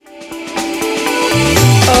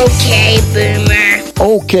Okay, Boomer.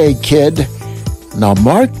 Okay, kid. Now,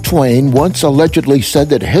 Mark Twain once allegedly said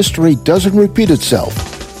that history doesn't repeat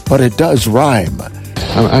itself, but it does rhyme.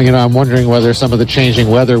 I'm wondering whether some of the changing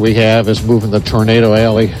weather we have is moving the tornado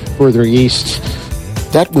alley further east.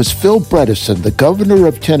 That was Phil Bredesen, the governor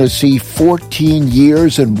of Tennessee 14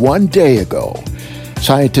 years and 1 day ago.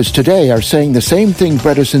 Scientists today are saying the same thing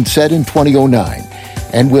Bredesen said in 2009,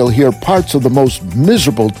 and we'll hear parts of the most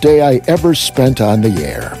miserable day I ever spent on the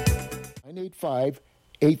air.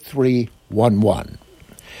 985-8311.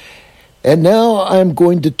 And now I'm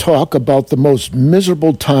going to talk about the most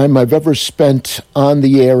miserable time I've ever spent on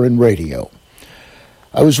the air and radio.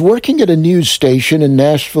 I was working at a news station in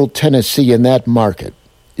Nashville, Tennessee, in that market.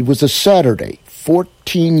 It was a Saturday,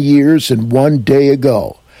 14 years and 1 day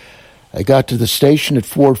ago. I got to the station at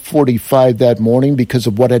 4:45 that morning because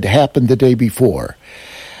of what had happened the day before.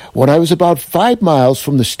 When I was about 5 miles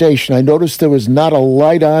from the station, I noticed there was not a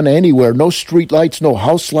light on anywhere, no street lights, no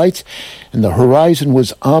house lights, and the horizon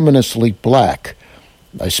was ominously black.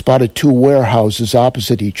 I spotted two warehouses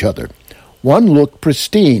opposite each other. One looked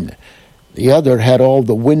pristine. The other had all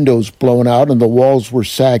the windows blown out and the walls were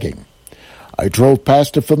sagging. I drove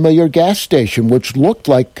past a familiar gas station, which looked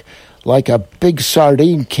like a big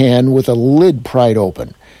sardine can with a lid pried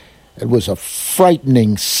open. It was a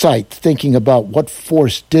frightening sight thinking about what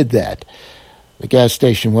force did that. The gas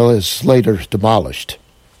station, is later demolished.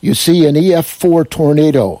 You see, an EF4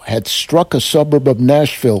 tornado had struck a suburb of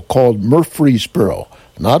Nashville called Murfreesboro.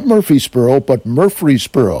 Not Murfreesboro, but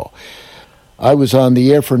Murfreesboro. I was on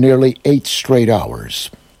the air for nearly 8 straight hours.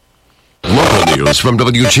 Local news from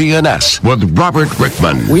WGNS with Robert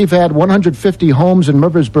Rickman. We've had 150 homes in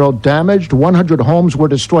Murfreesboro damaged. 100 homes were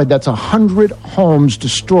destroyed. That's 100 homes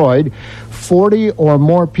destroyed. 40 or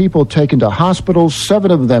more people taken to hospitals.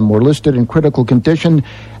 7 of them were listed in critical condition,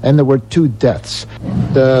 and there were 2 deaths.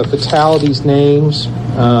 The fatalities' names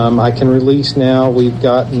I can release now. We've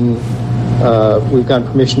gotten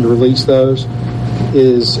permission to release those.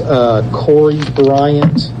 Is Corey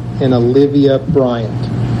Bryant and Olivia Bryant.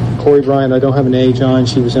 Corey Bryant, I don't have an age on.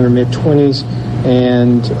 She was in her mid-20s,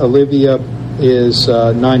 and Olivia is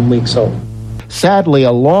 9 weeks old. Sadly,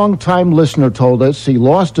 a long-time listener told us he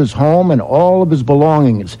lost his home and all of his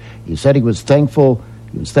belongings. He said he was thankful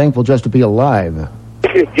just to be alive.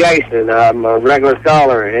 This is Jason. I'm a regular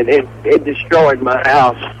caller, and it destroyed my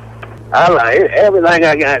house. Everything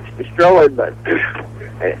I got is destroyed, but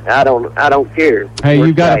I don't care. Hey,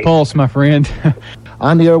 you got a pulse, my friend.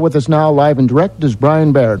 On the air with us now, live and direct, is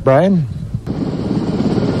Brian Barrett. Brian?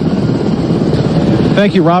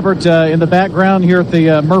 Thank you, Robert. In the background here at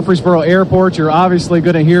the Murfreesboro Airport, you're obviously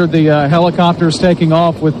going to hear the helicopters taking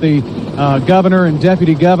off with the governor and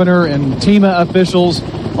deputy governor and TEMA officials,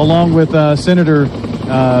 along with Senator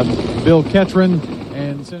Bill Ketron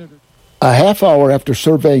and Senator... A half hour after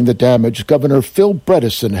surveying the damage, Governor Phil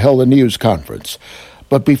Bredesen held a news conference.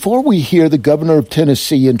 But before we hear the governor of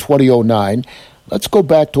Tennessee in 2009... let's go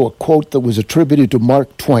back to a quote that was attributed to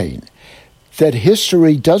Mark Twain, that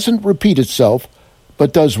history doesn't repeat itself,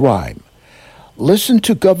 but does rhyme. Listen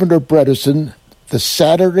to Governor Bredesen the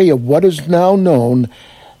Saturday of what is now known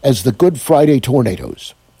as the Good Friday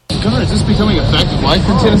tornadoes. Governor, is this becoming a fact of life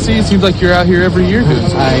in Tennessee? It seems like you're out here every year.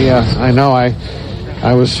 I know.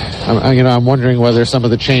 I'm wondering whether some of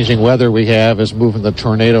the changing weather we have is moving the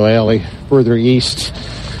tornado alley further east,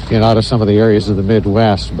 out of some of the areas of the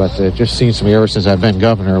Midwest. But it just seems to me ever since I've been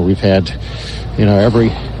governor, we've had,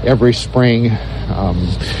 every spring,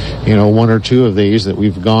 1 or 2 of these that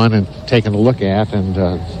we've gone and taken a look at, and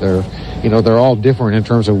they're all different in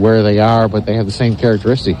terms of where they are, but they have the same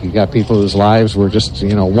characteristic. You got people whose lives were just,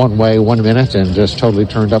 one way 1 minute and just totally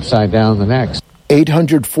turned upside down the next.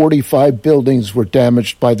 845 buildings were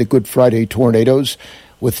damaged by the Good Friday tornadoes,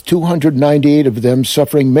 with 298 of them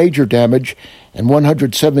suffering major damage and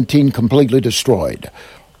 117 completely destroyed.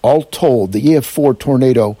 All told, the EF4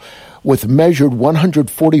 tornado, with measured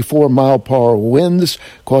 144-mile-per-hour winds,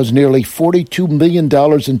 caused nearly $42 million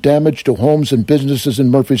in damage to homes and businesses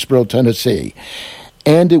in Murfreesboro, Tennessee.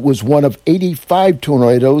 And it was one of 85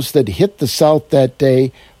 tornadoes that hit the South that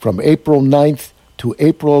day from April 9th to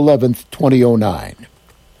April 11th, 2009.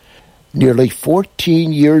 Nearly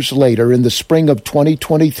 14 years later, in the spring of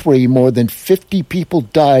 2023, more than 50 people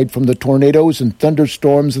died from the tornadoes and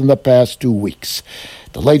thunderstorms in the past 2 weeks.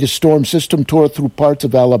 The latest storm system tore through parts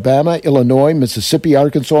of Alabama, Illinois, Mississippi,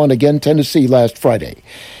 Arkansas, and again Tennessee last Friday.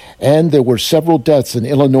 And there were several deaths in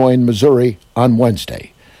Illinois and Missouri on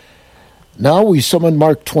Wednesday. Now we summon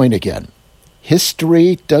Mark Twain again.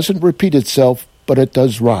 History doesn't repeat itself, but it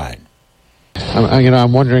does rhyme.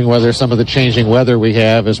 I'm wondering whether some of the changing weather we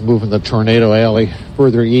have is moving the tornado alley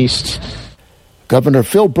further east. Governor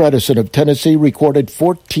Phil Bredesen of Tennessee recorded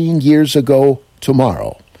 14 years ago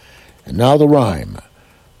tomorrow. And now the rhyme.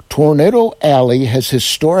 Tornado Alley has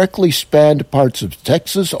historically spanned parts of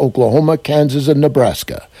Texas, Oklahoma, Kansas, and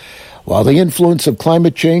Nebraska. While the influence of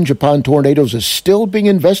climate change upon tornadoes is still being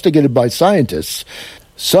investigated by scientists,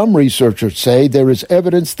 some researchers say there is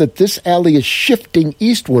evidence that this alley is shifting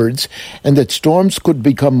eastwards and that storms could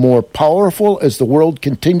become more powerful as the world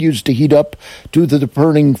continues to heat up due to the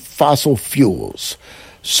burning fossil fuels.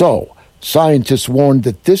 So, scientists warned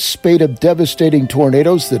that this spate of devastating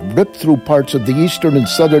tornadoes that ripped through parts of the eastern and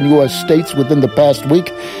southern U.S. states within the past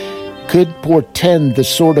week could portend the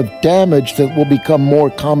sort of damage that will become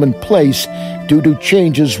more commonplace due to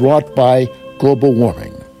changes wrought by global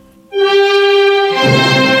warming.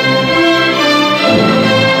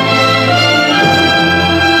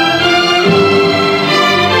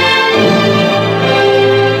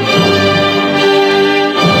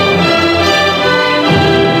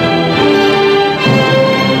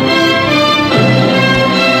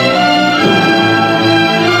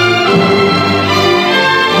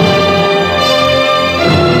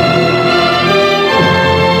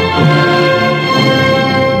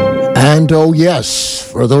 And oh yes,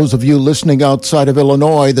 for those of you listening outside of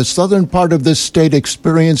Illinois, the southern part of this state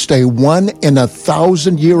experienced a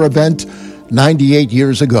 1-in-1,000-year event 98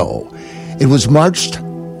 years ago. It was March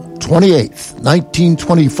 28th,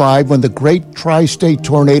 1925, when the Great Tri-State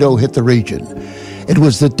Tornado hit the region. It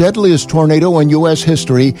was the deadliest tornado in U.S.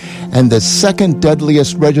 history and the second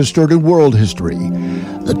deadliest registered in world history.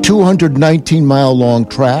 The 219-mile-long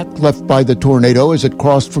track left by the tornado as it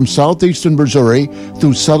crossed from southeastern Missouri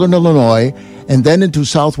through southern Illinois and then into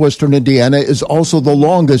southwestern Indiana is also the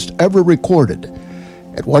longest ever recorded.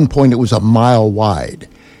 At one point, it was a mile wide.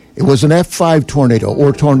 It was an F5 tornado,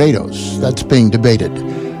 or tornadoes. That's being debated.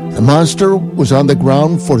 The monster was on the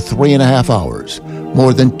ground for 3.5 hours.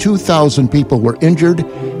 More than 2,000 people were injured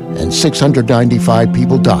and 695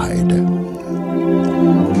 people died.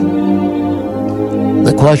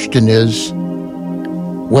 The question is,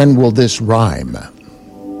 when will this rhyme?